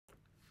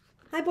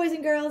Hi boys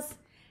and girls.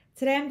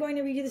 Today I'm going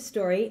to read you the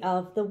story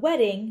of The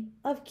Wedding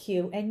of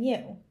Q and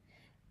U.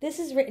 This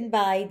is written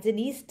by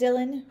Denise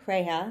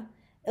Dillon-Hreha,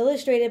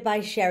 illustrated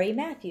by Sherry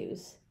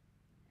Matthews.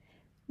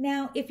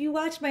 Now, if you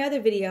watched my other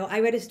video,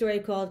 I read a story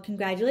called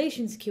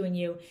Congratulations Q and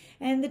U,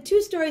 and the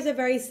two stories are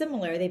very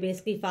similar. They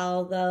basically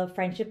follow the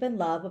friendship and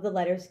love of the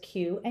letters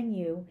Q and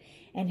U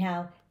and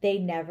how they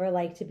never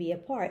like to be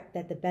apart,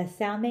 that the best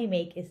sound they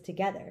make is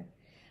together.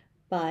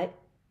 But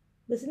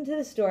listen to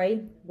the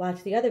story,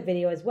 watch the other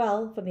video as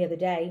well from the other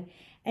day,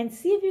 and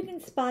see if you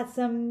can spot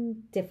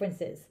some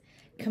differences.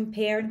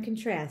 Compare and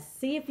contrast.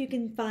 See if you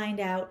can find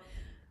out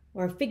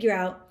or figure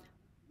out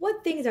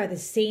what things are the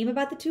same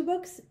about the two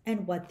books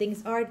and what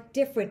things are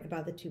different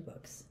about the two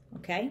books.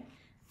 Okay?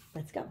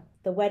 Let's go.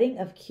 The Wedding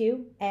of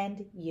Q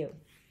and U.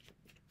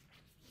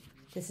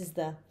 This is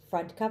the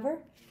front cover,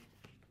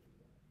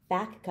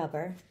 back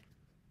cover.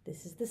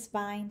 This is the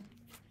spine.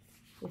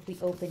 If we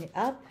open it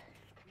up,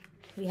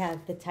 we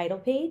have the title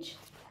page.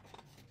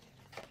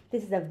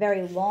 This is a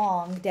very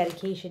long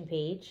dedication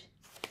page.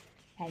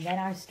 And then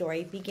our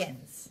story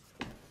begins.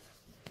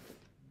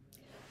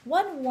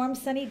 One warm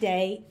sunny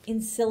day in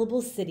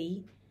Syllable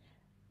City,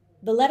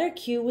 the letter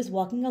Q was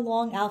walking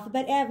along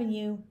Alphabet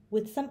Avenue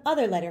with some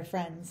other letter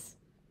friends.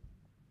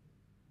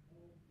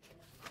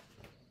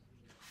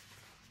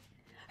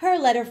 Her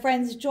letter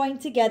friends joined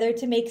together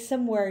to make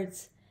some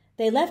words.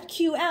 They left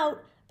Q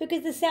out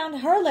because the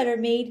sound her letter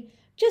made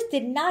just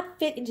did not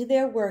fit into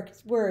their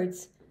words.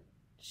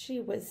 She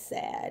was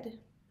sad.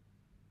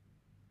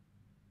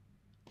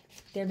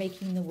 They're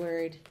making the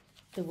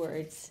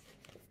words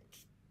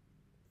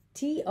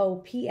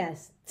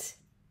T-O-P-S,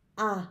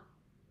 t-a-p-s,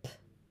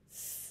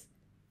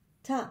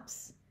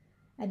 tops.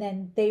 And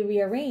then they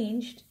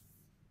rearranged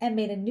and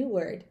made a new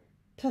word,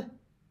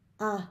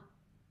 p-a-t-s,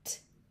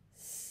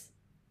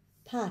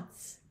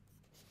 pots.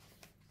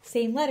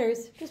 Same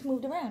letters, just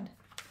moved around.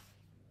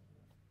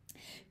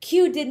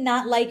 Q did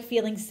not like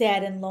feeling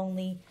sad and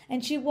lonely,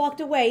 and she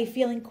walked away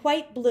feeling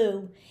quite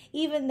blue,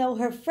 even though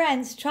her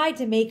friends tried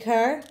to make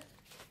her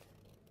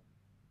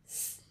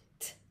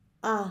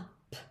stop.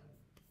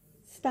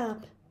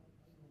 Stop.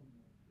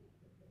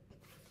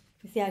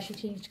 You see how she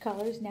changed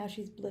colors? Now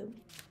she's blue.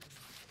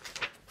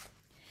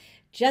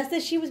 Just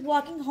as she was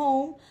walking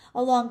home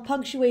along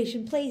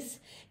Punctuation Place,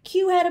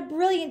 Q had a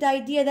brilliant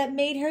idea that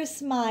made her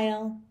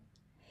smile.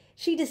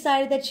 She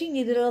decided that she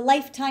needed a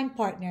lifetime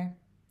partner.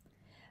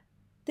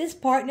 This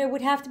partner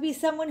would have to be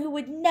someone who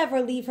would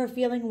never leave her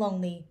feeling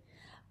lonely.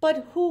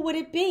 But who would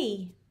it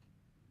be?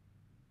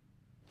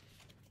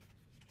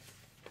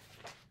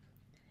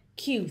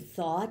 Q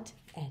thought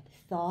and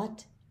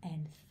thought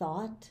and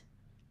thought.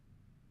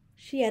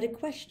 She had a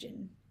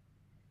question.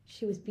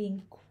 She was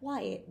being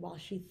quiet while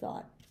she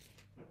thought.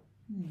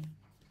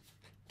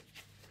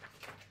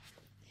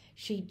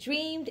 She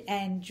dreamed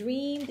and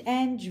dreamed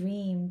and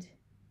dreamed.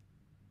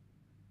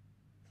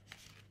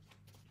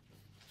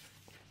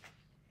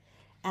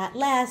 At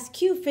last,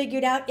 Q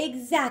figured out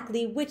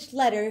exactly which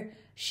letter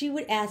she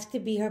would ask to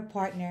be her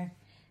partner.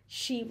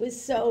 She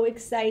was so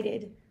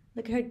excited.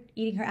 Look at her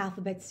eating her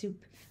alphabet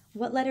soup.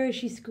 What letter is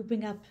she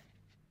scooping up?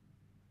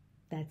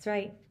 That's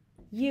right,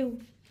 U.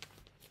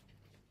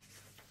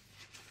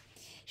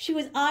 She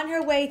was on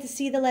her way to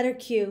see the letter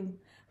Q,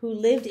 who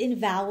lived in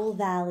Vowel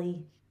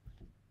Valley.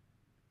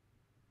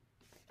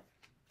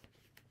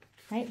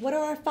 Right? What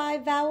are our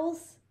 5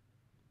 vowels?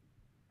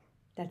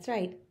 That's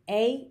right,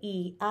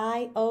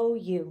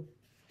 A-E-I-O-U.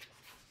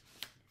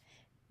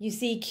 You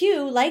see,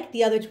 Q liked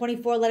the other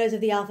 24 letters of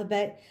the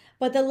alphabet,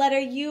 but the letter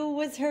U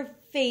was her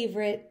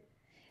favorite.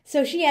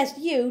 So she asked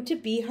U to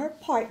be her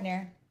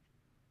partner.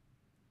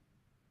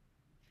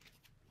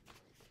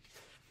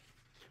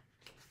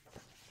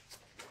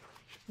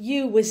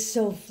 U was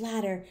so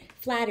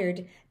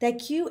flattered that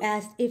Q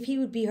asked if he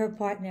would be her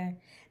partner.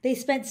 They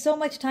spent so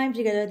much time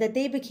together that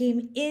they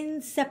became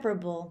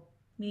inseparable,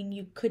 meaning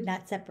you could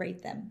not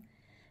separate them.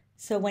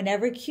 So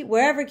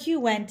wherever Q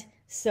went,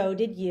 so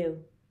did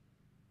U.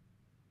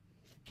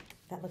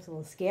 That looks a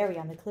little scary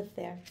on the cliff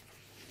there.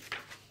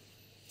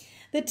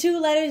 The two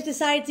letters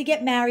decided to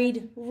get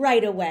married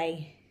right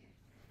away.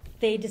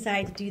 They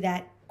decided to do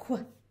that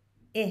quick.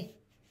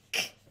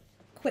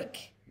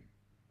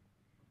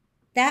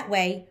 That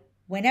way,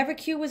 whenever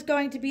Q was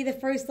going to be the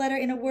first letter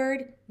in a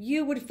word,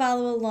 U would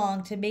follow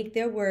along to make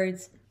their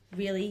words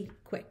really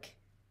quick.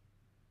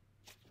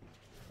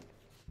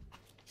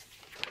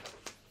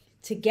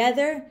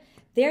 Together,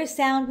 their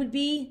sound would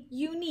be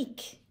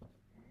unique.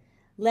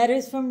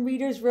 Letters from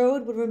Reader's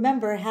Road would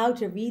remember how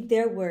to read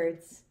their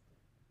words.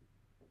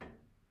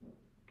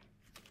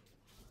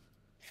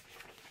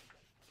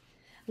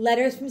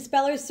 Letters from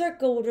Speller's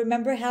Circle would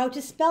remember how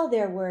to spell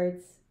their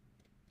words.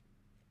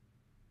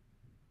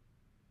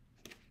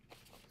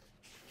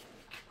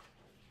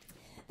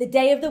 The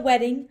day of the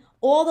wedding,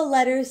 all the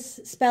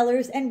letters,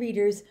 spellers, and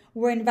readers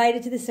were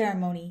invited to the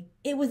ceremony.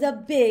 It was a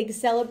big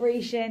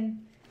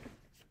celebration.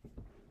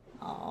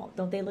 Oh,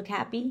 don't they look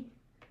happy?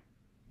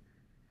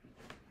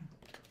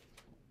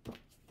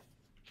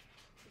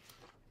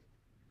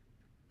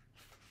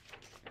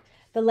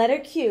 The letter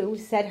Q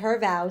said her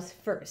vows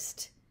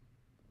first.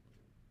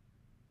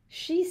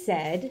 She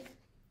said,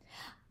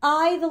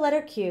 I, the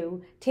letter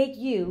Q, take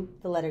you,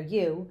 the letter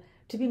U,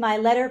 to be my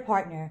letter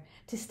partner,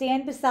 to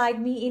stand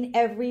beside me in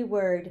every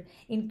word,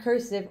 in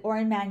cursive or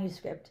in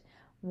manuscript,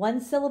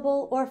 one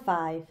syllable or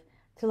five,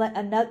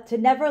 to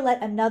never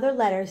let another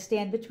letter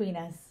stand between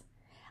us.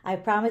 I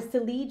promise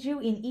to lead you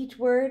in each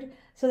word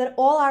so that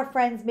all our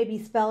words may be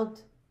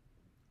spelled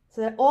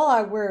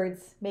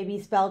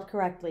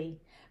correctly,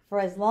 for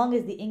as long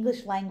as the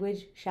English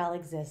language shall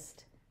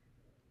exist.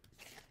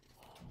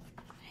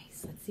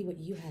 Nice. Let's see what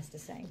U has to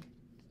say.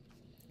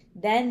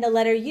 Then the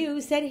letter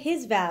U said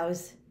his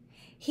vows.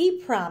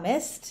 He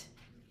promised,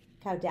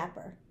 how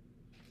dapper.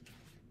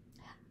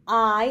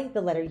 I,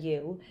 the letter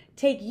U,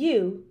 take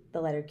you,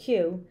 the letter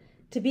Q,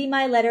 to be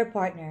my letter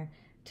partner,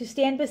 to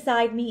stand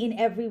beside me in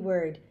every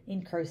word,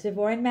 in cursive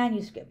or in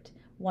manuscript,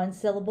 one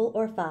syllable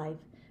or five,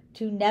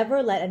 to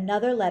never let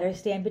another letter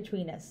stand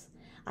between us.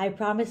 I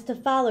promise to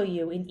follow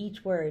you in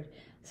each word,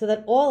 so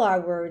that all our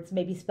words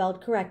may be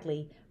spelled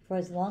correctly, for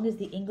as long as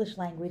the English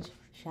language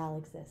shall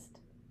exist.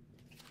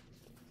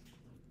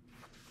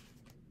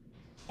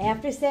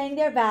 After saying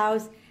their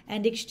vows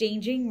and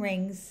exchanging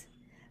rings,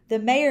 the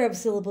mayor of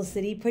Syllable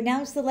City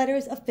pronounced the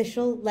letters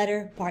official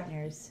letter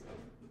partners.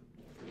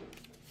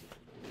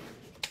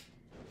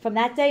 From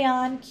that day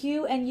on,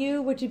 Q and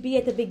U were to be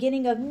at the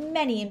beginning of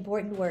many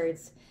important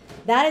words.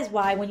 That is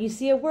why when you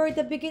see a word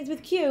that begins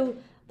with Q,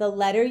 the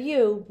letter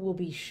U will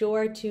be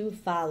sure to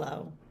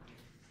follow.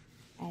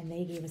 And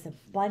they gave us a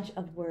bunch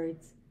of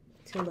words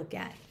to look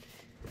at.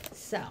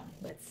 So,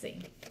 let's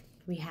see.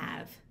 We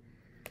have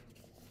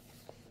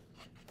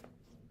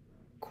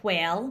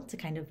quail, it's a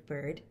kind of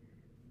bird.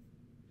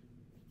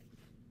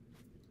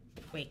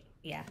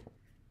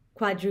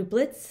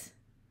 Quadruplets,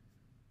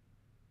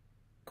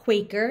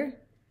 Quaker,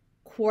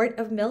 quart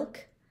of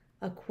milk,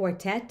 a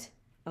quartet,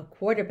 a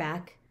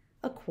quarterback,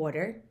 a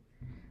quarter.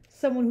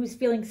 Someone who's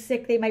feeling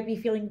sick, they might be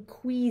feeling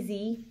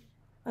queasy,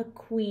 a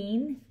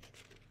queen.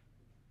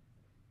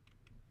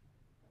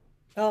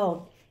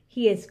 Oh,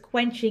 he is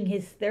quenching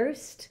his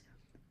thirst.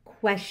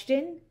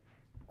 Question,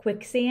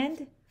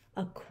 quicksand,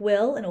 a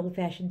quill, an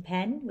old-fashioned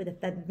pen with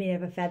made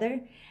of a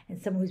feather,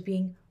 and someone who's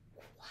being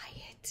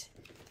quiet.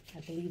 I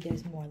believe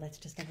there's more. Let's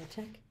just double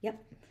check.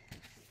 Yep.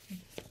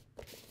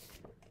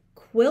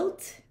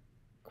 Quilt,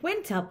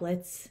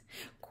 quintuplets,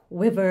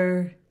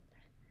 quiver,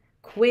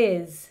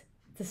 quiz.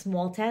 It's a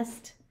small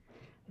test.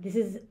 This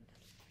is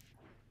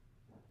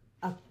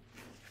a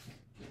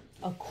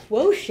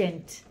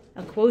quotient.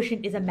 A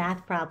quotient is a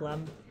math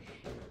problem,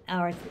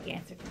 or it's the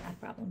answer to a math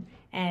problem.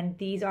 And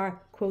these are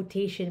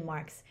quotation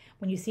marks.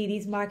 When you see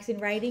these marks in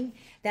writing,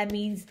 that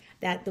means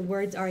that the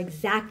words are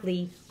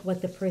exactly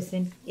what the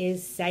person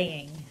is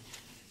saying.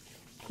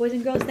 Boys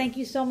and girls, thank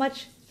you so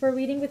much for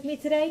reading with me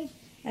today.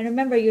 And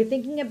remember, you're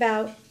thinking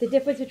about the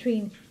difference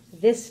between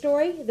this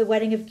story, The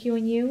Wedding of Q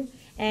and U,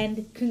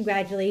 and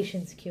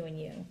Congratulations, Q and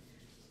U.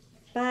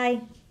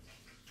 Bye.